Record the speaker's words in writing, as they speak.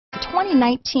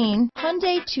2019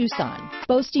 Hyundai Tucson.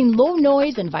 Boasting low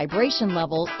noise and vibration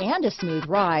levels and a smooth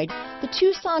ride, the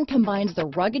Tucson combines the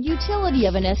rugged utility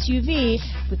of an SUV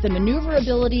with the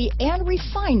maneuverability and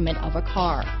refinement of a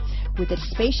car. With its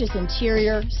spacious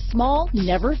interior, small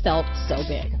never felt so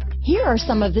big. Here are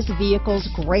some of this vehicle's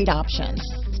great options: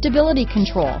 stability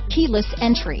control, keyless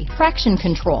entry, traction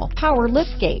control, power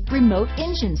liftgate, remote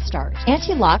engine start,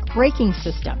 anti-lock braking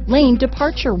system, lane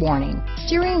departure warning,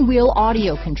 steering wheel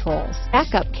audio controls,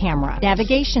 backup camera,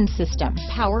 navigation system,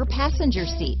 power passenger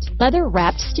seat, leather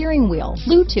wrapped steering wheel,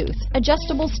 Bluetooth,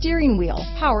 adjustable steering wheel,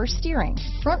 power steering,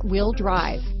 front wheel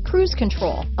drive, cruise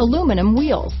control, aluminum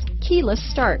wheels, keyless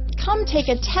start. Come take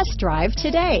a test drive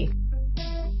today.